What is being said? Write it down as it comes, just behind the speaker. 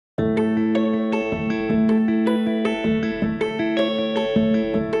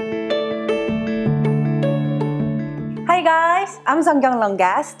I'm Seonkyoung long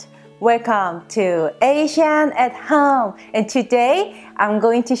guest. Welcome to Asian at Home. And today I'm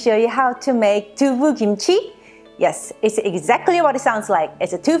going to show you how to make tofu kimchi. Yes, it's exactly what it sounds like.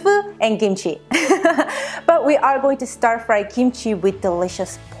 It's a tofu and kimchi. But we are going to stir fry kimchi with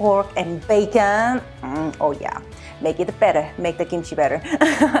delicious pork and bacon. Oh yeah, make it better, make the kimchi better.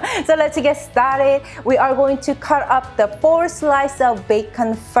 So let's get started. We are going to cut up the 4 slices of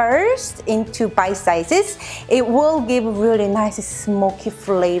bacon first into bite sizes. It will give really nice smoky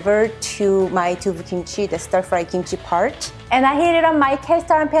flavor to my tofu kimchi, the stir fry kimchi part. And I heated up my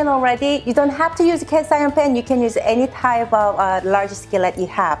cast iron pan already. You don't have to use a cast iron pan. You can use any type of large skillet you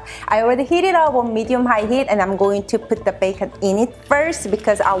have. I already heated up on medium-high heat, and I'm going to put the bacon in it first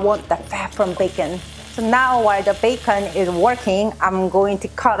because I want the fat from bacon. So now while the bacon is working, I'm going to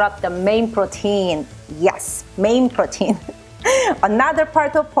cut up the main protein. Yes, main protein. Another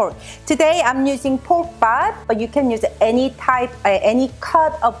part of pork. Today I'm using pork butt, but you can use any type, any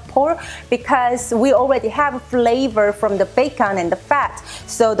cut of pork because we already have flavor from the bacon and the fat.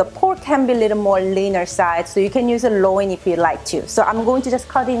 So the pork can be a little more leaner side, so you can use a loin if you like to. So I'm going to just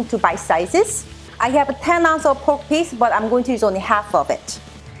cut it into bite sizes. I have a 10 ounce of pork piece, but I'm going to use only half of it.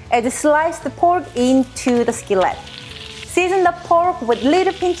 And slice the pork into the skillet. Season the pork with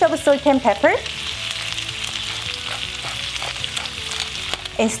little pinch of salt and pepper.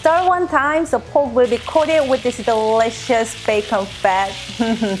 And stir one time so pork will be coated with this delicious bacon fat.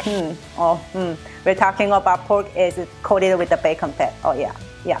 We're talking about pork is coated with the bacon fat. Oh yeah,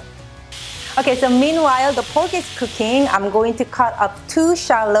 yeah. Okay, so meanwhile the pork is cooking, I'm going to cut up 2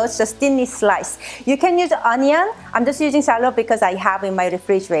 shallots, just thinly sliced. You can use onion. I'm just using shallot because I have in my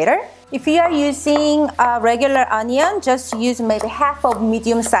refrigerator. If you are using a regular onion, just use maybe half of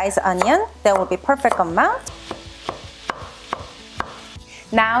medium-sized onion. That will be perfect amount.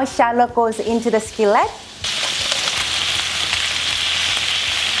 Now shallot goes into the skillet.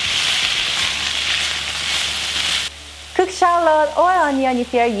 Cook shallot or onion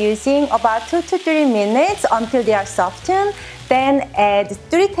if you are using about 2 to 3 minutes until they are softened. Then add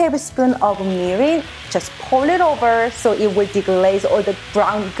 3 tablespoons of mirin. Just pour it over so it will deglaze all the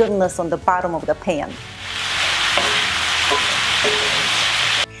brown goodness on the bottom of the pan.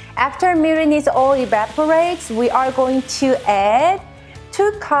 After mirin is all evaporates, we are going to add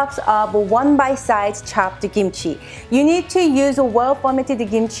 2 cups of 1 bite size chopped kimchi. You need to use a well-fermented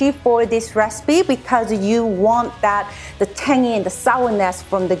kimchi for this recipe because you want the tangy and the sourness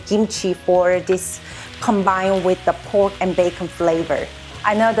from the kimchi for this combined with the pork and bacon flavor.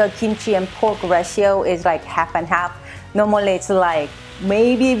 I know the kimchi and pork ratio is like half and half. Normally it's like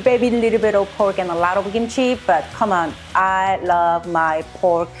maybe a little bit of pork and a lot of kimchi, but come on, I love my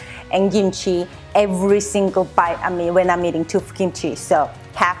pork and kimchi every single bite. I mean, when I'm eating tofu kimchi, so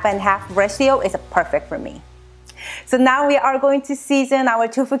half and half ratio is perfect for me. So now we are going to season our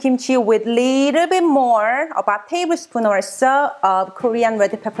tofu kimchi with a little bit more, about a tablespoon or so of Korean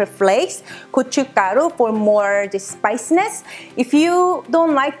red pepper flakes, gochugaru for more the spiciness. If you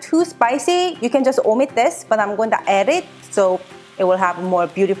don't like too spicy, you can just omit this, but I'm going to add it so it will have more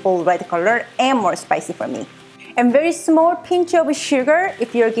beautiful red color and more spicy for me. And very small pinch of sugar.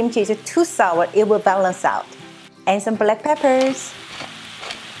 If your kimchi is too sour, it will balance out. And some black peppers.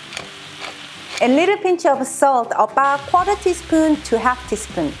 A little pinch of salt, about 1/4 teaspoon to 1/2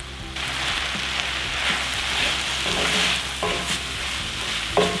 teaspoon.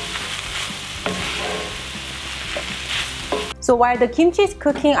 So while the kimchi is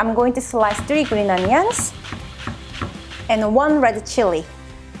cooking, I'm going to slice 3 green onions and 1 red chili.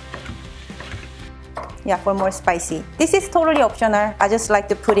 Yeah, for more spicy. This is totally optional. I just like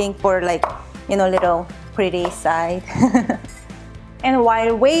to put in for like, you know, little pretty side. And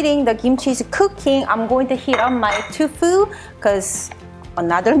while waiting, the kimchi is cooking, I'm going to heat up my tofu because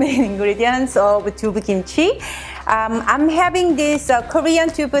another main ingredient of tofu kimchi. I'm having this Korean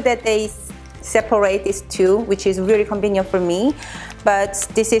tofu that they separate these two, which is really convenient for me. But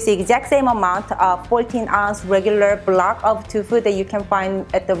this is the exact same amount of 14-ounce regular block of tofu that you can find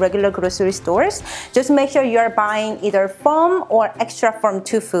at the regular grocery stores. Just make sure you're buying either firm or extra firm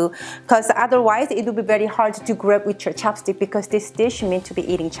tofu because otherwise it will be very hard to grab with your chopstick because this dish meant to be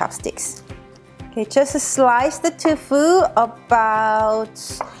eating chopsticks. Okay, just slice the tofu about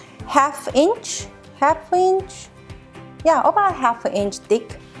half inch. Yeah, about half an inch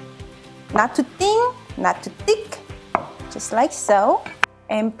thick. Not too thin, not too thick. Just like so,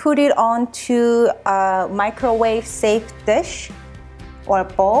 and put it onto a microwave safe dish or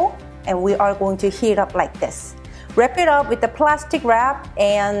bowl, and we are going to heat up like this. Wrap it up with the plastic wrap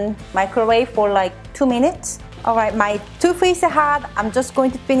and microwave for like 2 minutes. All right, my tofu is hot. I'm just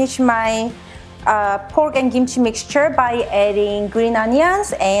going to finish my pork and kimchi mixture by adding green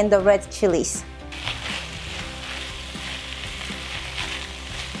onions and the red chilies.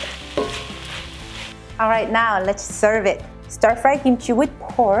 Alright, now let's serve it. Stir-fry kimchi with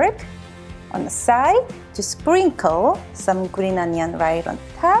pork on the side to sprinkle some green onion right on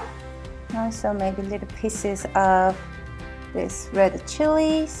top. Also maybe little pieces of this red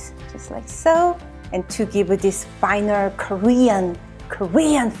chilies, just like so. And to give it this finer Korean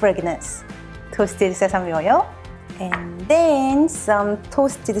fragrance, toasted sesame oil. And then some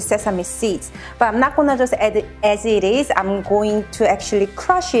toasted sesame seeds. But I'm not gonna just add it as it is. I'm going to actually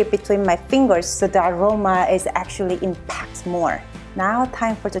crush it between my fingers so the aroma is actually impacts more. Now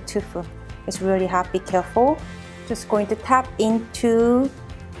time for the tofu. It's really hot, be careful. Just going to tap into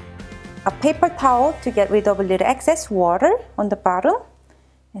a paper towel to get rid of a little excess water on the bottom.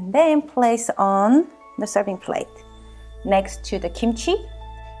 And then place on the serving plate next to the kimchi.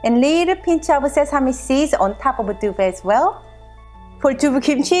 And little pinch of sesame seeds on top of the tofu as well. For Tofu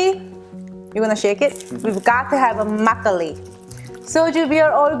Kimchi, you're gonna shake it. We've got to have a makgeolli. Soju beer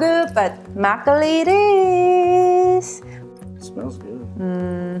all good, but makgeolli it is. It smells good.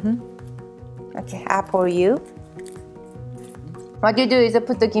 Okay, I'll pour you. What you do is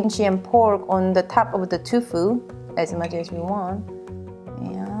put the kimchi and pork on the top of the tofu as much as you want.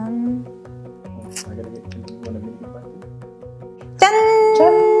 And I gotta get one of me. 짠!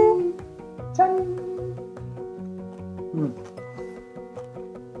 짠! 짠!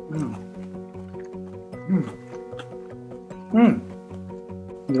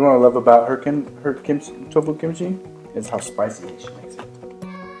 You know what I love about her kimchi, tofu kimchi? Is how spicy she makes it.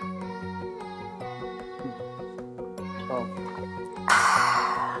 Oh.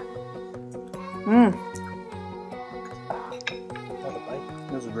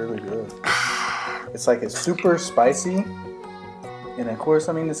 This is really good. It's like it's super spicy. And of course,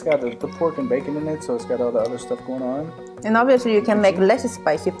 I mean, it's got the pork and bacon in it, so it's got all the other stuff going on. And obviously you can make less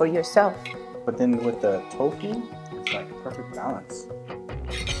spicy for yourself. But then with the tofu, it's like perfect balance.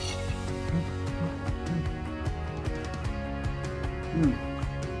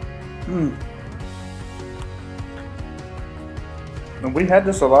 And we had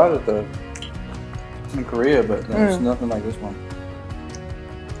this a lot in Korea, but there's nothing like this one.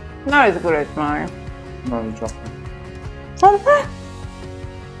 Not as good as mine. No, you drop it.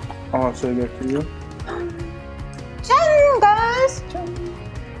 Oh, I'll say that to you. 짠, guys!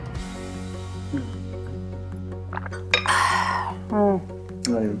 I'm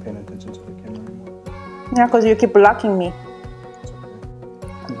not even paying attention to the camera anymore. Yeah, because you keep blocking me. It's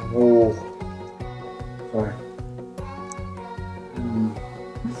okay. Whoa. Sorry.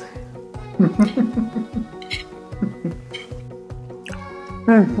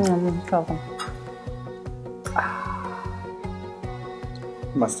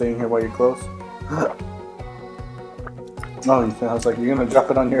 Am I staying here while you're close? Oh, you feel, I was like, you're gonna drop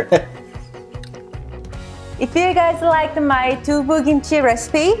it on your head. If you guys liked my Tofu Kimchi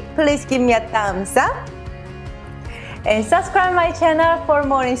recipe, please give me a thumbs up. And subscribe my channel for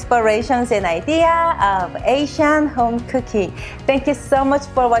more inspirations and ideas of Asian home cooking. Thank you so much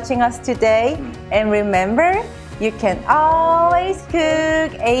for watching us today. And remember, you can always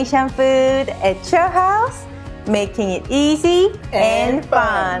cook Asian food at your house, making it easy and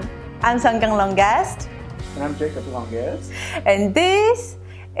fun. I'm Seonkyoung Longest. And I'm Jacob Longest. And this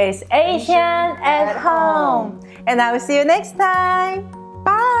is Asian at Home. And I will see you next time.